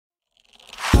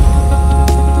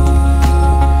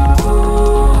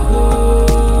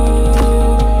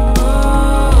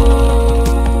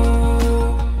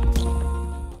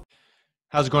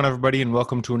How's it going, everybody? And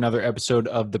welcome to another episode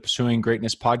of the Pursuing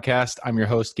Greatness podcast. I'm your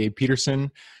host, Gabe Peterson.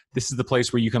 This is the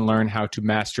place where you can learn how to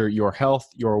master your health,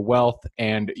 your wealth,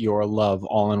 and your love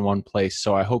all in one place.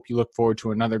 So I hope you look forward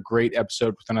to another great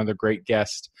episode with another great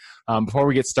guest. Before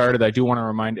we get started, I do want to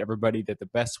remind everybody that the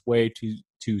best way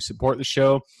to support the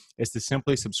show is to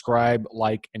simply subscribe,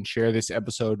 like, and share this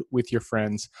episode with your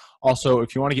friends. Also,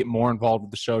 if you want to get more involved with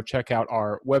the show, check out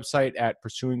our website at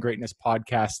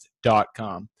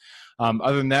pursuinggreatnesspodcast.com.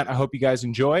 Other than that, I hope you guys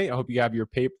enjoy. I hope you have your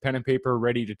pen and paper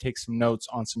ready to take some notes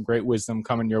on some great wisdom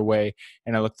coming your way.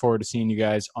 And I look forward to seeing you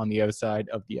guys on the other side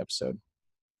of the episode.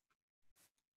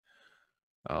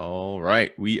 All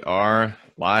right, we are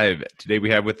live. Today we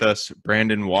have with us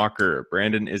Brandon Walker.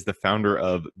 Brandon is the founder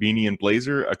of Beanie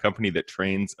Blazer, a company that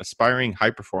trains aspiring high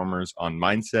performers on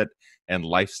mindset and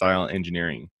lifestyle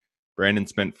engineering. Brandon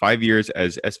spent 5 years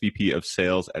as SVP of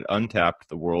sales at Untapped,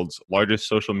 the world's largest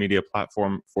social media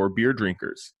platform for beer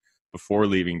drinkers, before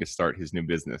leaving to start his new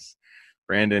business.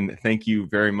 Brandon, thank you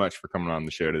very much for coming on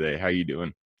the show today. How are you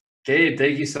doing? Gabe,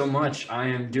 thank you so much. I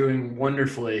am doing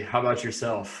wonderfully. How about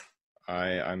yourself?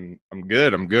 I'm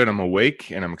good. I'm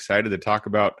awake, and I'm excited to talk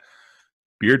about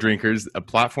beer drinkers. A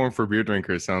platform for beer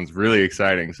drinkers sounds really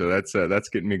exciting. So that's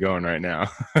getting me going right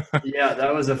now. Yeah,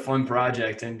 that was a fun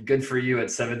project, and good for you at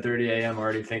 7:30 a.m.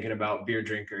 already thinking about beer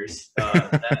drinkers.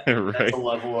 That's Right. a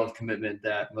level of commitment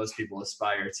that most people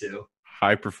aspire to.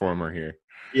 High performer here.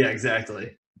 Yeah,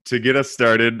 exactly. To get us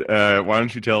started, why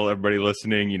don't you tell everybody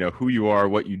listening, who you are,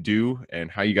 what you do, and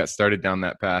how you got started down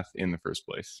that path in the first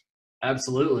place?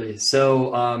 Absolutely.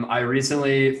 So I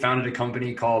recently founded a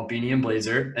company called Beanie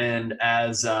Blazer. And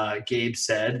as Gabe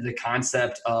said, the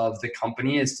concept of the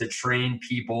company is to train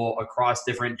people across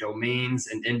different domains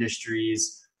and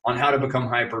industries on how to become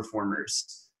high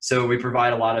performers. So we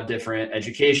provide a lot of different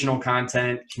educational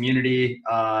content, community,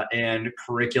 and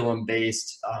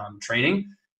curriculum-based training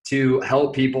to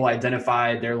help people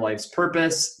identify their life's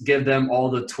purpose, give them all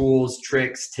the tools,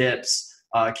 tricks, tips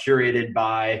curated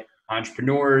by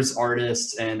entrepreneurs,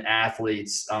 artists, and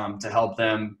athletes to help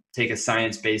them take a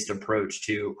science-based approach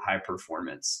to high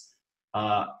performance.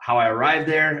 How I arrived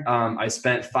there, I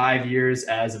spent 5 years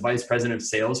as a vice president of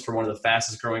sales for one of the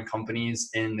fastest growing companies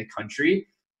in the country.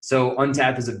 So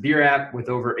Untapped is a beer app with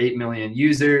over 8 million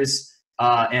users.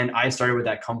 And I started with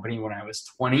that company when I was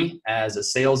 20 as a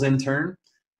sales intern.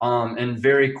 And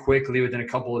very quickly, within a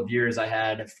couple of years, I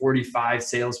had 45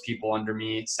 salespeople under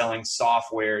me selling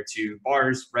software to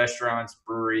bars, restaurants,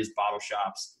 breweries, bottle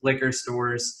shops, liquor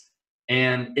stores.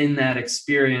 And in that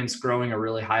experience, growing a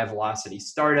really high velocity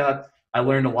startup, I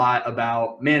learned a lot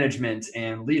about management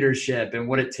and leadership and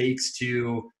what it takes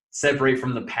to separate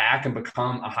from the pack and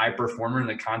become a high performer in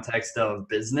the context of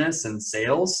business and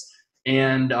sales.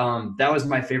 And that was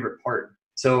my favorite part.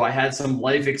 So I had some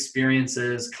life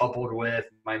experiences coupled with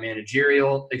my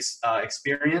managerial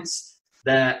experience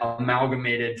that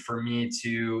amalgamated for me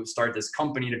to start this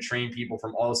company to train people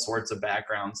from all sorts of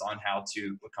backgrounds on how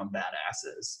to become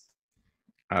badasses.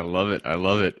 I love it.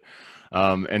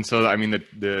 And so, I mean,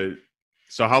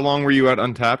 so how long were you at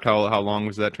Untapped? How long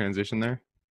was that transition there?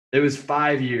 It was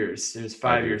 5 years. It was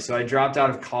 5 years. So I dropped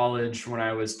out of college when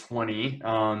I was 20,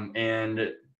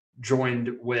 and joined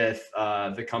with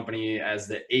the company as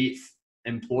the 8th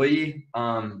employee,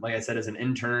 like I said, as an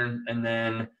intern. And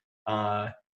then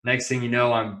next thing you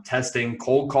know, I'm testing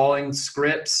cold calling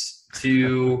scripts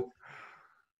to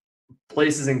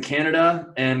places in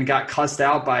Canada and got cussed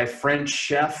out by a French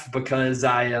chef because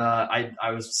I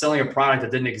was selling a product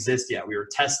that didn't exist yet. We were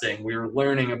testing, we were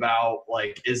learning about,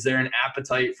 like, is there an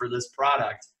appetite for this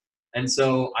product? And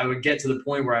so I would get to the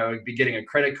point where I would be getting a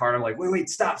credit card. I'm like, wait,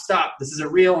 stop. This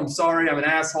isn't real. I'm sorry. I'm an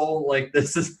asshole. Like,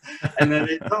 this is, and then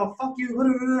oh, fuck you.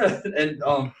 And,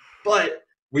 but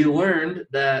we learned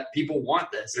that people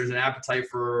want this. There's an appetite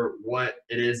for what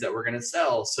it is that we're going to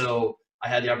sell. So I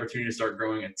had the opportunity to start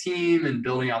growing a team and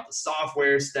building out the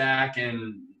software stack.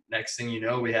 And next thing you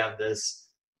know, we have this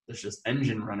just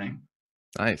engine running.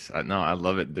 Nice. No, I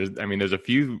love it. There's a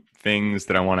few things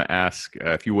that I want to ask,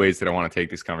 a few ways that I want to take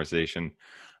this conversation.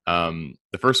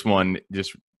 The first one,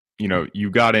 just, you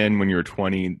got in when you were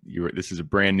 20, this is a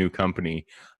brand new company.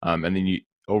 And then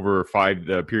over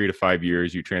the period of 5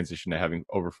 years, you transitioned to having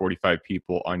over 45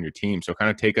 people on your team. So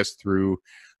kind of take us through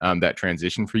that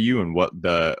transition for you and what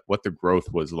the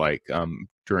growth was like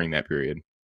during that period.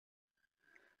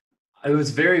 I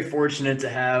was very fortunate to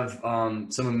have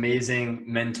some amazing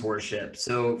mentorship.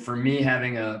 So for me,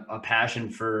 having a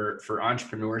passion for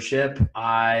entrepreneurship,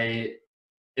 I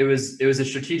it was a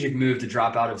strategic move to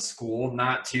drop out of school,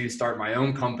 not to start my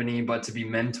own company, but to be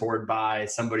mentored by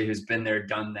somebody who's been there,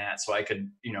 done that, so I could,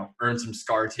 earn some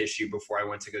scar tissue before I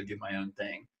went to go do my own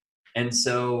thing. And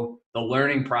so the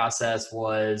learning process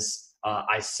was,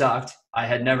 I sucked. I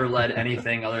had never led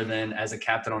anything other than as a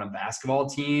captain on a basketball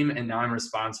team, and now I'm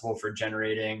responsible for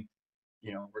generating.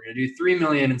 We're going to do 3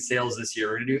 million in sales this year.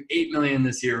 We're going to do 8 million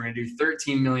this year. We're going to do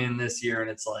 13 million this year,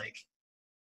 and it's like,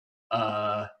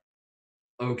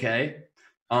 okay.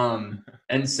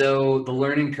 And so the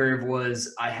learning curve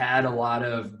was, I had a lot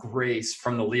of grace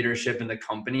from the leadership in the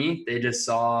company. They just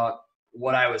saw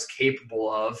what I was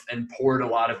capable of and poured a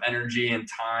lot of energy and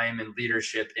time and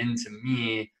leadership into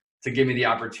me to give me the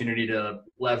opportunity to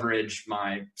leverage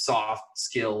my soft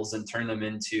skills and turn them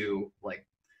into like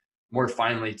more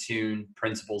finely tuned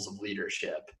principles of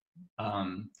leadership.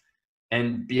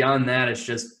 And beyond that, it's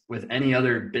just with any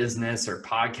other business or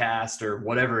podcast or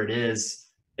whatever it is,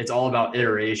 it's all about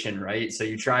iteration, right? So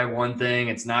you try one thing,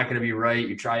 it's not going to be right.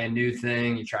 You try a new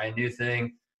thing, you try a new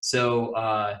thing.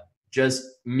 So just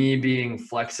me being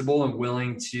flexible and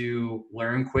willing to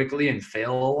learn quickly and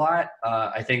fail a lot,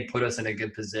 I think put us in a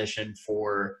good position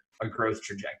for a growth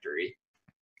trajectory.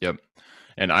 Yep.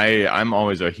 And I'm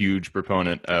always a huge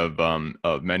proponent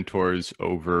of mentors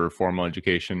over formal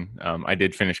education. I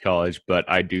did finish college, but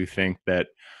I do think that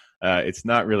it's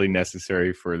not really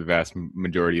necessary for the vast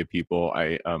majority of people.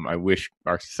 I wish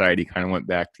our society kind of went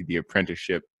back to the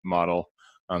apprenticeship model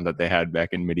that they had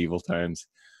back in medieval times.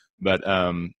 But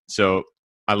so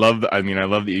I love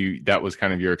that that was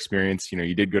kind of your experience.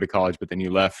 You did go to college, but then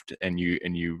you left and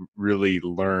you really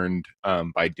learned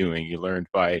by doing. You learned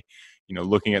by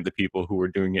looking at the people who were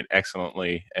doing it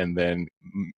excellently and then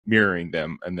mirroring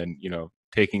them and then,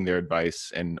 taking their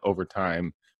advice and over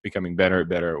time becoming better and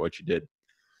better at what you did.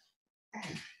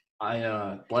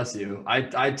 I bless you.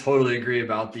 I totally agree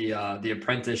about the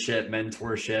apprenticeship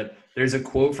mentorship. There's a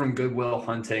quote from Good Will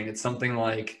Hunting. It's something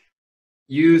like,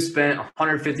 you spent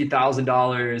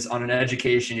 $150,000 on an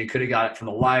education. You could have got it from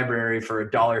the library for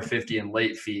 $1.50 in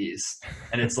late fees.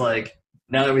 And it's like,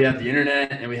 now that we have the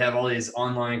internet and we have all these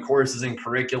online courses and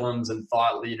curriculums and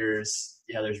thought leaders,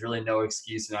 yeah, there's really no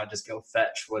excuse to not just go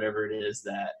fetch whatever it is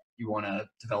that you want to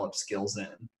develop skills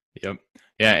in. Yep.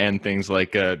 Yeah. And things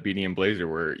like Beanie Blazer,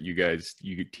 where you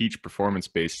teach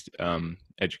performance-based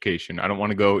education. I don't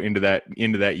want to go into that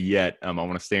yet. I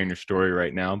want to stay on your story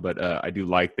right now, but I do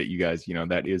like that you guys,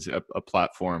 that is a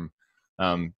platform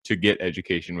to get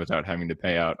education without having to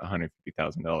pay out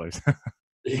 $150,000.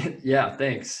 Yeah.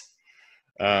 Thanks.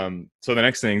 So the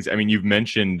next things, you've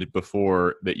mentioned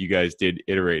before that you guys did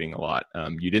iterating a lot.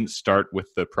 You didn't start with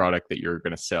the product that you're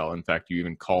going to sell. In fact, you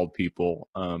even called people.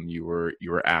 You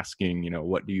were asking,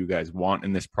 what do you guys want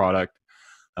in this product?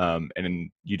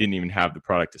 And you didn't even have the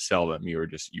product to sell them. You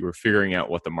were figuring out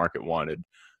what the market wanted.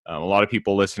 A lot of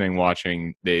people listening,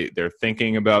 watching, they're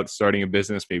thinking about starting a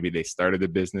business. Maybe they started a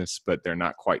business, but they're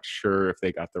not quite sure if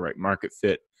they got the right market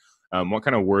fit. What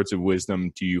kind of words of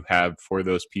wisdom do you have for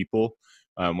those people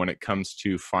when it comes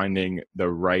to finding the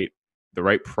right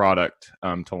product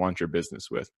to launch your business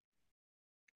with?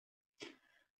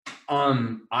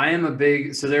 I am a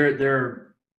big, so there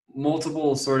are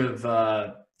multiple sort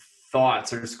of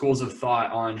thoughts or schools of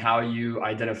thought on how you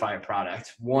identify a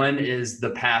product. One is the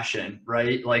passion,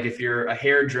 right? Like if you're a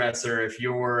hairdresser, if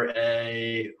you're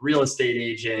a real estate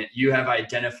agent, you have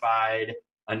identified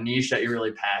a niche that you're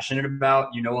really passionate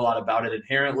about. You know a lot about it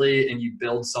inherently, and you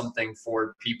build something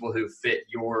for people who fit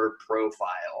your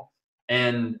profile.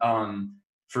 And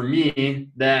for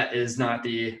me, that is not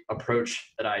the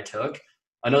approach that I took.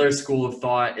 Another school of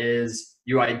thought is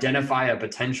you identify a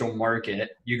potential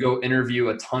market, you go interview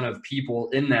a ton of people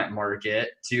in that market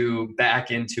to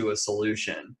back into a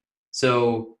solution.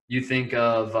 So you think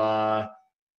of kind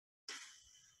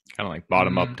of like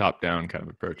bottom up, top down kind of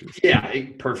approaches. Yeah,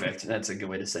 perfect. That's a good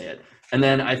way to say it. And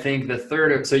then I think the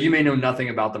third, so you may know nothing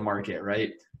about the market,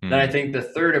 right? Then I think the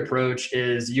third approach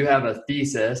is you have a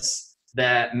thesis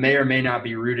that may or may not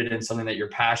be rooted in something that you're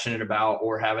passionate about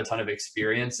or have a ton of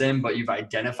experience in, but you've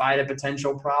identified a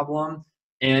potential problem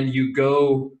and you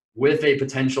go with a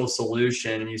potential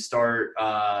solution and you start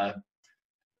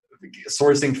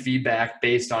sourcing feedback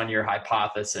based on your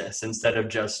hypothesis instead of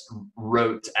just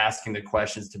rote asking the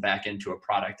questions to back into a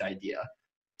product idea.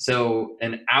 So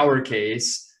in our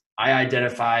case,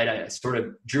 I sort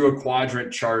of drew a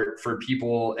quadrant chart for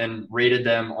people and rated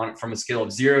them from a scale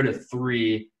of 0 to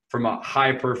 3 from a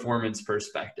high performance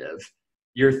perspective.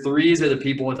 Your 3s are the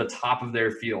people at the top of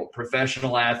their field,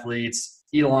 professional athletes,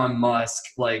 Elon Musk,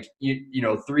 like,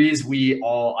 3s we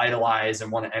all idolize and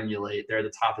want to emulate. They're at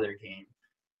the top of their game.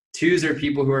 Twos are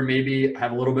people who are maybe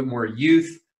have a little bit more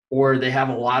youth, or they have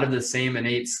a lot of the same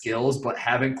innate skills, but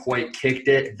haven't quite kicked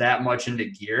it that much into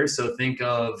gear. So think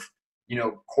of,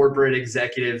 corporate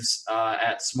executives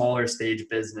at smaller stage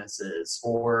businesses,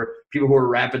 or people who are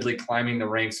rapidly climbing the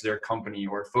ranks of their company,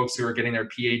 or folks who are getting their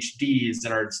PhDs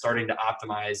and are starting to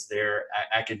optimize their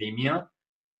academia.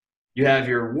 You have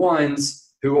your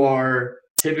ones who are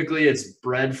typically, it's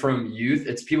bred from youth.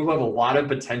 It's people who have a lot of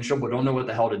potential but don't know what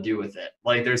the hell to do with it.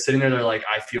 Like they're sitting there, they're like,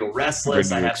 I feel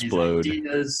restless. I have explode. These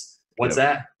ideas. What's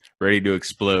that? Ready to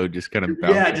explode, just kind of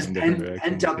just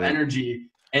pent up energy.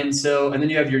 And then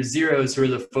you have your zeros, who are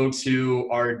the folks who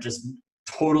are just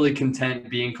totally content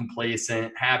being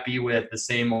complacent, happy with the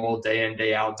same old day in,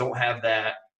 day out, don't have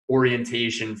that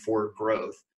orientation for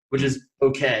growth, which is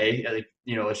okay.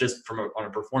 It's just on a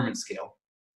performance scale.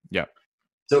 Yeah.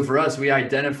 So for us, we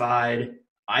identified,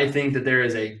 I think that there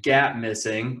is a gap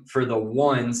missing for the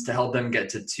ones to help them get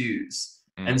to twos.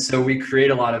 And so we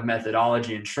create a lot of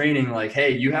methodology and training like,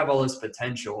 hey, you have all this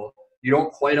potential. You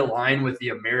don't quite align with the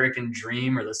American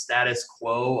dream or the status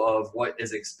quo of what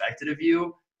is expected of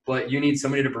you, but you need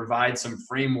somebody to provide some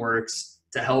frameworks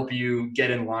to help you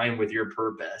get in line with your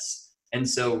purpose. And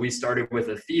so we started with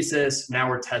a thesis. Now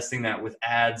we're testing that with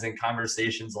ads and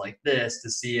conversations like this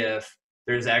to see if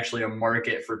there's actually a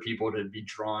market for people to be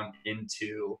drawn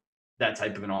into that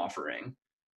type of an offering.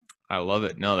 I love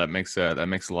it. No, that makes a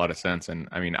lot of sense. And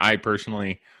I mean, I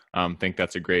personally think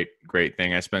that's a great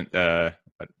thing. I spent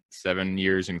 7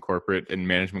 years in corporate and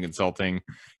management consulting,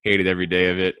 hated every day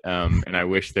of it. And I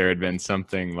wish there had been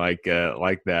something like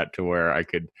that to where I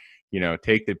could,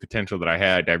 take the potential that I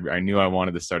had. I knew I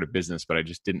wanted to start a business, but I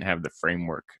just didn't have the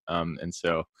framework. And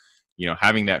so,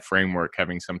 having that framework,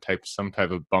 having some type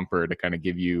of bumper to kind of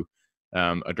give you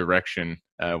a direction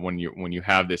when you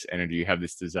have this energy, you have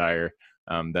this desire,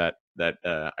 that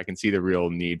I can see the real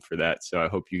need for that. So I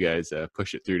hope you guys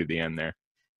push it through to the end there.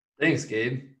 Thanks,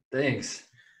 Gabe. Thanks.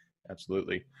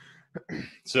 Absolutely.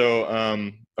 So,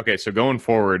 okay. So going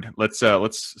forward, let's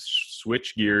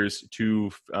switch gears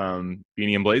to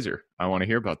Beanie and Blazer. I want to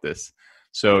hear about this.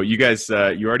 So you guys,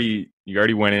 you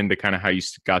already went into kind of how you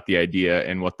got the idea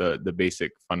and what the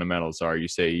basic fundamentals are. You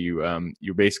say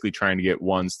you're basically trying to get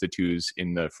ones to twos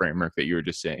in the framework that you were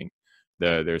just saying.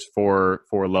 There's four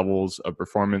levels of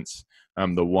performance.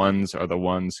 The ones are the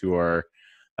ones who are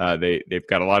they've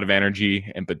got a lot of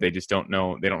energy, but they just don't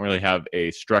really have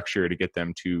a structure to get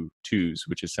them to twos,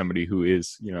 which is somebody who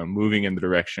is moving in the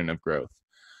direction of growth.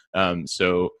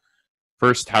 So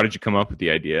first, how did you come up with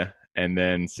the idea? And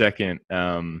then second,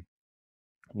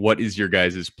 what is your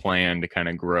guys' plan to kind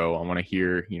of grow? I want to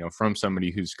hear from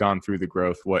somebody who's gone through the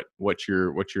growth what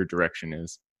your direction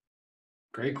is.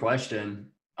 Great question.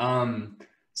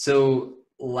 So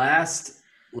last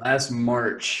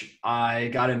March, I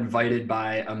got invited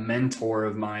by a mentor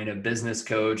of mine, a business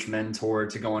coach mentor,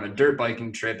 to go on a dirt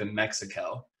biking trip in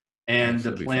Mexico. And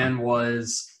the plan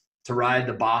was to ride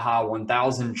the Baja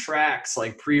 1000 tracks,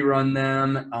 like pre-run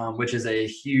them, which is a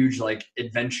huge like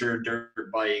adventure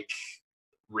dirt bike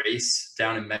race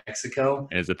down in Mexico.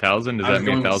 And is 1,000? Does that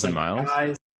mean 1,000 miles?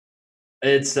 Guys.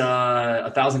 It's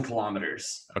 1,000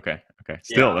 kilometers. Okay.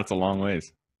 Still, that's a long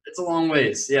ways. It's a long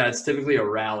ways. Yeah, it's typically a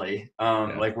rally,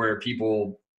 like where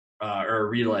people, or a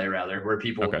relay rather, where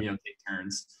people take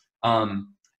turns.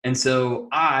 And so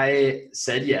I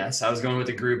said yes. I was going with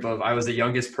a group of, I was the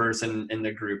youngest person in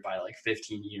the group by like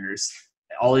 15 years.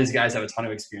 All these guys have a ton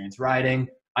of experience riding.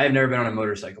 I have never been on a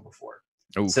motorcycle before.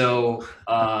 Ooh. So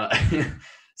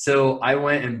so I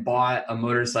went and bought a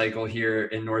motorcycle here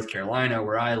in North Carolina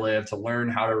where I live to learn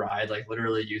how to ride, like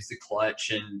literally use the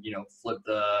clutch and, flip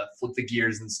the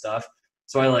gears and stuff.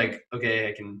 So I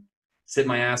I can sit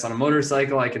my ass on a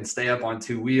motorcycle. I can stay up on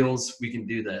two wheels. We can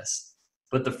do this.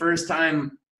 But the first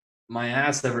time my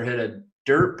ass ever hit a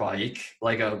dirt bike,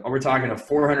 we're talking a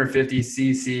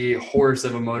 450cc horse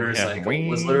of a motorcycle,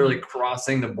 was literally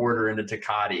crossing the border into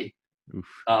Tecate,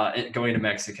 going to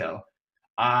Mexico.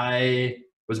 I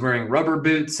was wearing rubber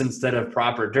boots instead of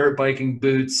proper dirt biking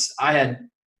boots. I had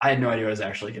no idea what I was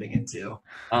actually getting into.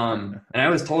 And I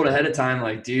was told ahead of time,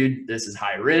 like, dude, this is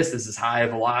high risk. This is high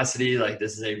velocity. Like,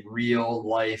 this is a real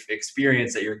life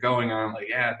experience that you're going on. I'm like,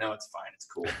 yeah, no, it's fine. It's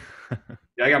cool.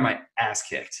 I got my ass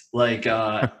kicked.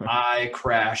 I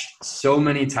crashed so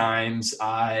many times.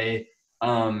 I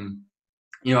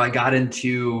got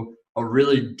into a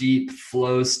really deep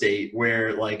flow state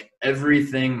where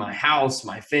everything, my house,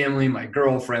 my family, my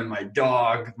girlfriend, my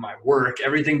dog, my work,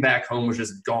 everything back home was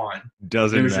just gone.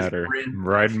 Doesn't matter. I'm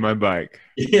riding my bike.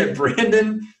 Yeah.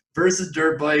 Brandon versus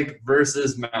dirt bike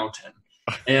versus mountain.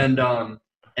 And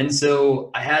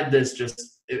so I had this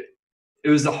it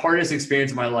was the hardest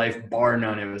experience of my life, bar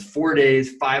none. It was 4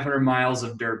 days, 500 miles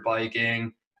of dirt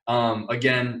biking.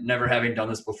 Again, never having done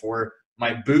this before.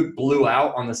 My boot blew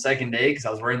out on the second day because I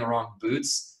was wearing the wrong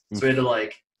boots. So we had to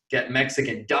like get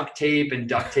Mexican duct tape and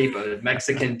duct tape a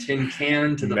Mexican tin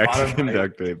can to the Mexican bottom.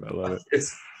 duct tape. I love it.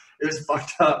 It was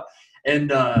fucked up.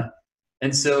 And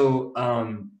so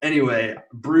anyway,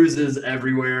 bruises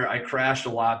everywhere. I crashed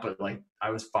a lot, but like I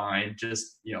was fine,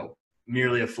 just, you know,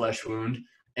 merely a flesh wound.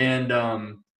 And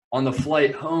on the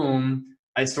flight home,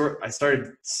 I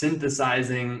started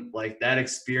synthesizing like that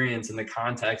experience in the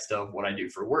context of what I do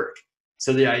for work.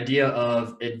 So the idea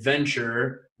of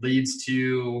adventure leads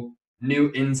to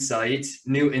new insight.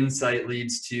 New insight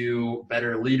leads to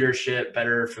better leadership,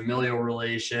 better familial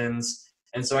relations.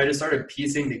 And so I just started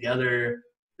piecing together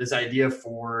this idea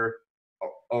for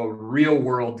a real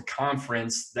world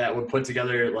conference that would put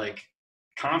together like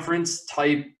conference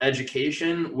type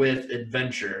education with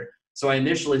adventure. So I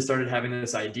initially started having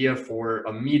this idea for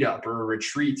a meetup or a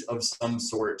retreat of some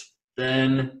sort.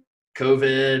 Then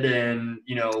COVID and,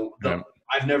 you know,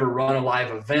 I've never run a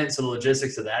live event, so the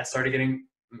logistics of that started getting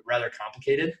rather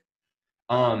complicated.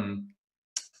 And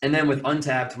then with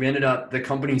Untapped, we ended up, the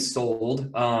company sold.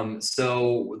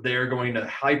 So they're going to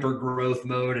hyper growth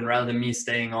mode. And rather than me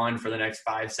staying on for the next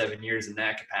 5-7 years in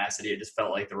that capacity, it just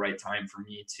felt like the right time for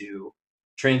me to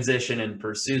transition and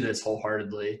pursue this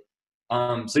wholeheartedly.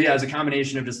 So yeah, it was a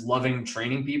combination of just loving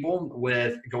training people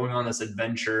with going on this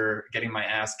adventure, getting my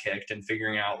ass kicked and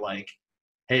figuring out like,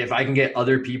 hey, if I can get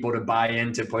other people to buy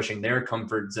into pushing their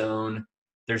comfort zone,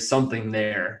 there's something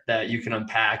there that you can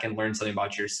unpack and learn something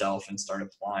about yourself and start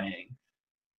applying.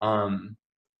 And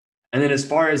then as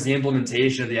far as the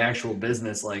implementation of the actual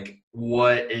business, like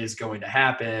what is going to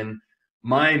happen,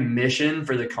 my mission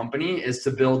for the company is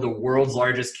to build the world's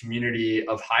largest community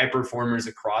of high performers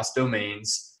across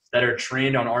domains that are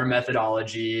trained on our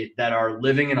methodology, that are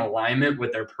living in alignment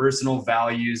with their personal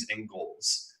values and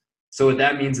goals. So what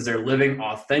that means is they're living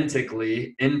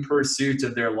authentically in pursuit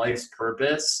of their life's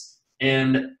purpose,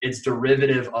 and it's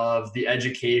derivative of the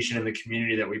education and the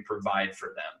community that we provide for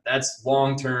them. That's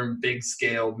long-term, big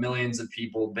scale, millions of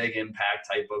people, big impact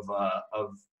type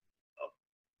of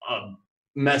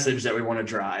message that we want to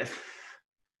drive.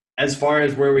 As far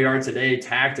as where we are today,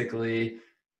 tactically,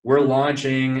 we're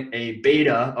launching a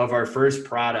beta of our first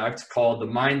product called the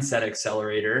Mindset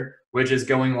Accelerator, which is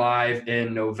going live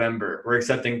in November. We're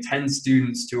accepting 10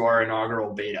 students to our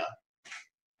inaugural beta.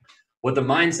 What the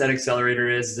Mindset Accelerator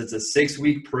is it's a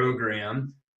 6-week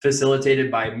program facilitated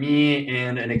by me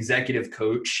and an executive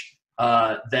coach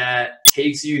that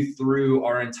takes you through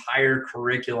our entire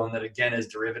curriculum that, again, is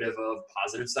derivative of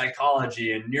positive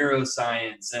psychology and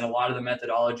neuroscience and a lot of the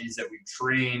methodologies that we've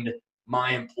trained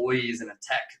my employees in a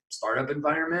tech startup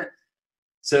environment.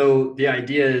 So the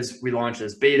idea is we launch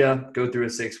this beta, go through a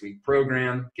 6-week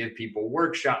program, give people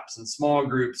workshops and small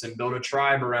groups and build a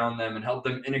tribe around them and help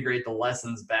them integrate the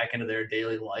lessons back into their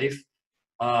daily life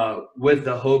with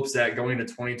the hopes that going to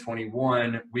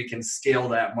 2021, we can scale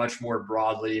that much more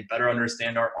broadly, better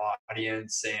understand our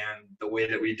audience and the way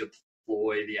that we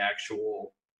deploy the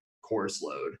actual course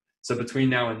load. So between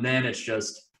now and then, it's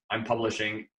just I'm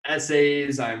publishing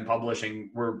essays,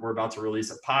 we're about to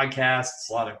release a podcast,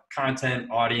 a lot of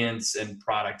content, audience, and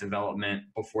product development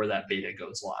before that beta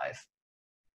goes live.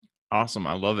 Awesome.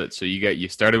 I love it. So you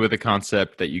started with a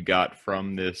concept that you got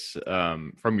from this,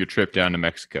 from your trip down to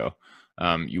Mexico.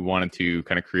 You wanted to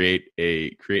kind of create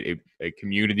a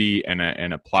community and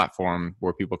a platform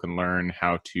where people can learn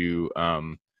how to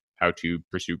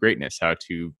pursue greatness, how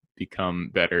to become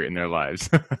better in their lives.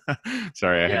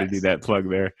 Sorry, I had to do that plug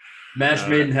there. Match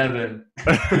made in heaven.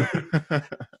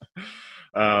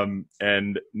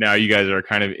 And now you guys are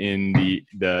kind of in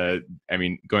I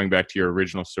mean, going back to your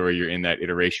original story, you're in that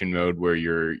iteration mode where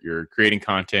you're creating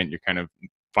content, you're kind of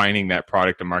finding that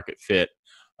product to market fit,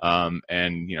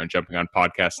 and, you know, jumping on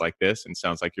podcasts like this, and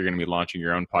sounds like you're going to be launching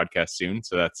your own podcast soon.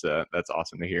 So that's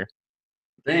awesome to hear.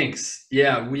 Thanks.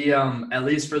 Yeah, we at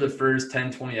least for the first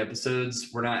 10-20 episodes,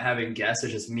 we're not having guests.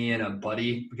 It's just me and a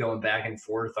buddy going back and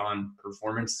forth on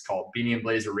performance. It's called Beanie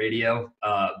Blazer Radio,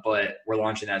 but we're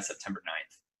launching that September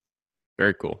 9th.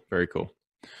 Very cool. Very cool.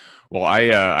 Well,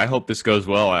 I hope this goes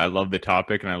well. I love the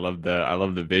topic and I love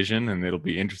the vision, and it'll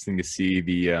be interesting to see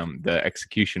the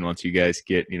execution once you guys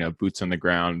get, you know, boots on the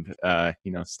ground,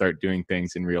 you know, start doing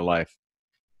things in real life.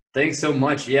 Thanks so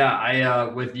much. Yeah, I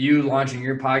with you launching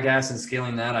your podcast and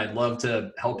scaling that, I'd love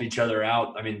to help each other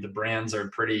out. I mean, the brands are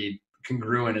pretty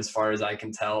congruent as far as I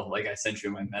can tell. Like I sent you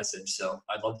my message, so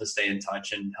I'd love to stay in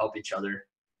touch and help each other.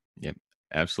 Yep.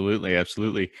 Absolutely.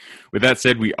 Absolutely. With that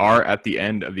said, we are at the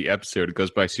end of the episode. It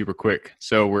goes by super quick.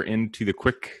 So we're into the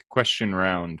quick question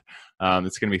round.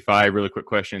 It's going to be 5 really quick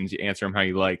questions. You answer them how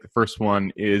you like. The first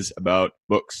one is about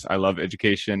books. I love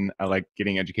education. I like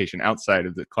getting education outside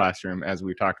of the classroom, as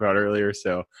we talked about earlier.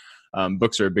 So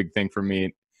books are a big thing for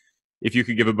me. If you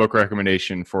could give a book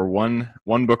recommendation for one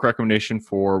book recommendation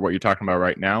for what you're talking about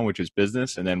right now, which is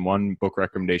business, and then one book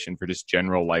recommendation for just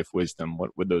general life wisdom,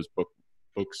 what would those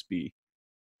books be?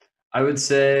 I would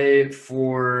say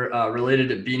for related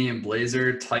to Beanie and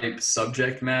Blazer type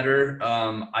subject matter,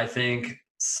 I think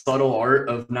Subtle Art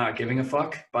of Not Giving a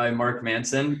Fuck by Mark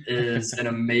Manson is an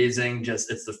amazing, it's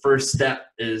the first step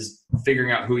is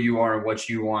figuring out who you are and what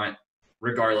you want,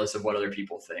 regardless of what other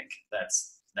people think.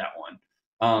 That's that one.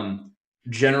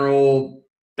 General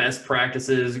best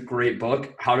practices, great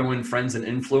book. How to Win Friends and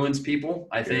Influence People.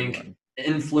 I think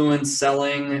influence,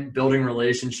 selling, building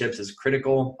relationships is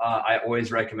critical. I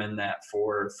always recommend that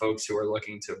for folks who are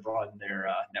looking to broaden their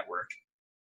network.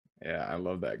 Yeah, I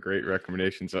love that. Great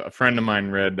recommendation. So a friend of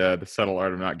mine read The Subtle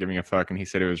Art of Not Giving a Fuck, and he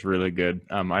said it was really good.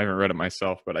 I haven't read it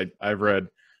myself, but I've read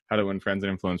How to Win Friends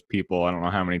and Influence People. I don't know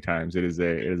how many times. It is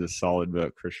a solid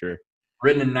book for sure.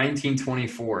 Written in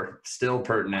 1924, still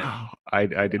pertinent. Wow, I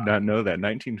did not know that.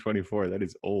 1924. That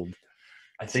is old.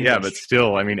 I think. Yeah, but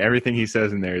still, I mean, everything he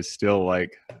says in there is still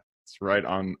like it's right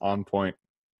on point.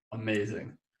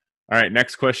 Amazing. All right,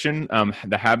 next question.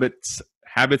 The habits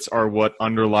are what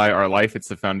underlie our life. It's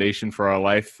the foundation for our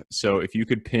life. So if you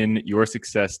could pin your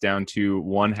success down to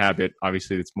one habit,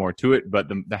 obviously there's more to it, but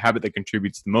the habit that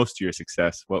contributes the most to your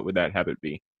success, what would that habit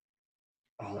be?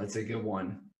 Oh, that's a good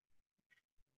one.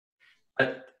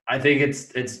 I think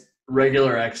it's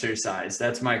regular exercise.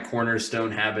 That's my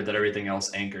cornerstone habit that everything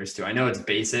else anchors to. I know it's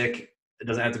basic. It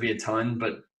doesn't have to be a ton,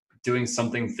 but doing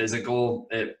something physical,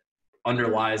 it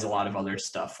underlies a lot of other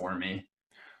stuff for me.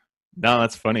 No,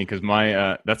 that's funny because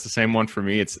that's the same one for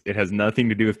me. It has nothing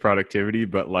to do with productivity,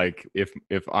 but like if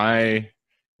my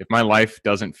life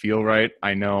doesn't feel right,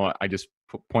 I know I just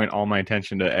point all my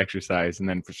attention to exercise, and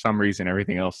then for some reason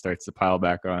everything else starts to pile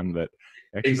back on. But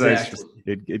exercise,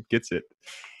 exactly. it gets it.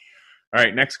 All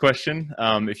right, next question.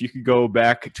 If you could go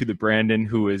back to the Brandon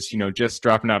who is, just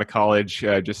dropping out of college,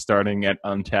 just starting at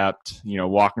Untapped,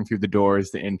 walking through the door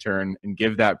as the intern, and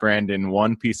give that Brandon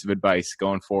one piece of advice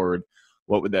going forward,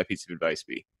 what would that piece of advice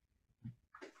be?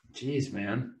 Jeez,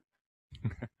 man.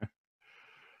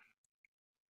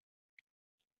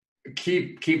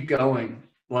 Keep going.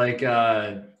 Like,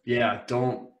 don't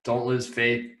lose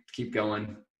faith. Keep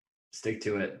going. Stick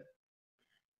to it.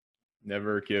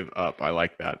 Never give up. I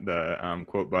like that. The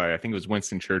quote by, I think it was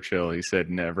Winston Churchill. He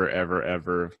said, never, ever,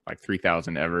 ever, like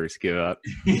 3,000 evers, give up.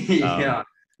 Yeah.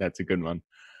 That's a good one.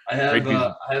 I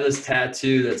have this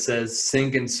tattoo that says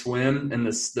sink and swim, and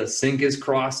the sink is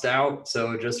crossed out.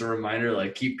 So just a reminder,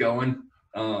 like, keep going.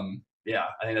 Yeah,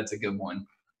 I think that's a good one.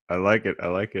 I like it.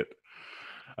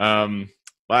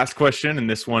 Last question, and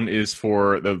this one is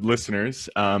for the listeners.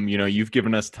 You've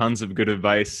given us tons of good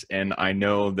advice, and I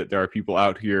know that there are people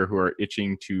out here who are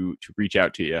itching to reach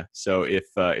out to you. So if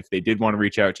they did want to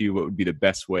reach out to you, what would be the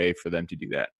best way for them to do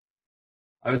that?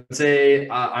 I would say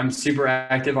I'm super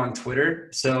active on Twitter.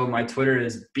 So my Twitter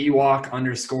is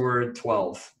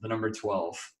bwalk_12, the number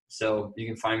 12. So you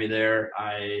can find me there.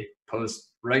 I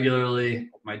post regularly.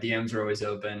 My DMs are always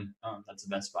open. That's the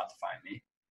best spot to find me.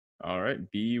 All right.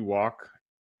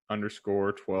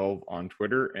 bwalk_12 on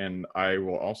Twitter. And I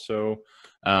will also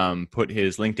put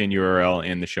his LinkedIn URL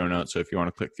in the show notes. So if you want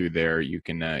to click through there, you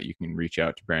can reach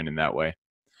out to Brandon that way.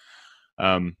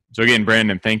 So again,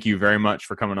 Brandon, thank you very much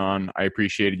for coming on. I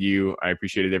appreciated you. I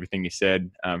appreciated everything you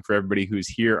said. For everybody who's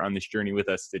here on this journey with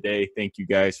us today, thank you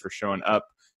guys for showing up.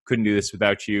 Couldn't do this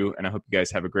without you, and I hope you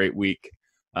guys have a great week.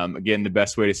 Again, the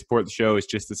best way to support the show is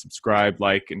just to subscribe,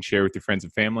 like, and share with your friends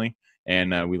and family.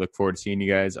 And we look forward to seeing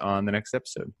you guys on the next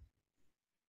episode.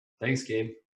 Thanks,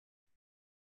 Gabe.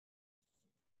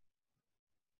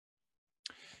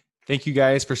 Thank you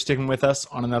guys for sticking with us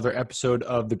on another episode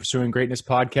of the Pursuing Greatness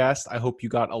podcast. I hope you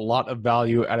got a lot of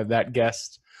value out of that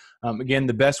guest. Again,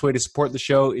 the best way to support the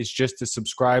show is just to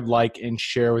subscribe, like, and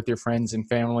share with your friends and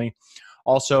family.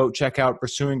 Also, check out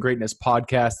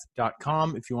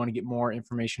pursuinggreatnesspodcast.com if you want to get more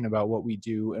information about what we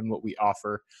do and what we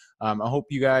offer. I hope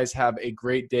you guys have a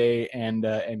great day and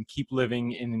keep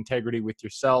living in integrity with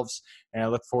yourselves. And I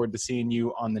look forward to seeing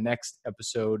you on the next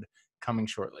episode coming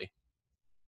shortly.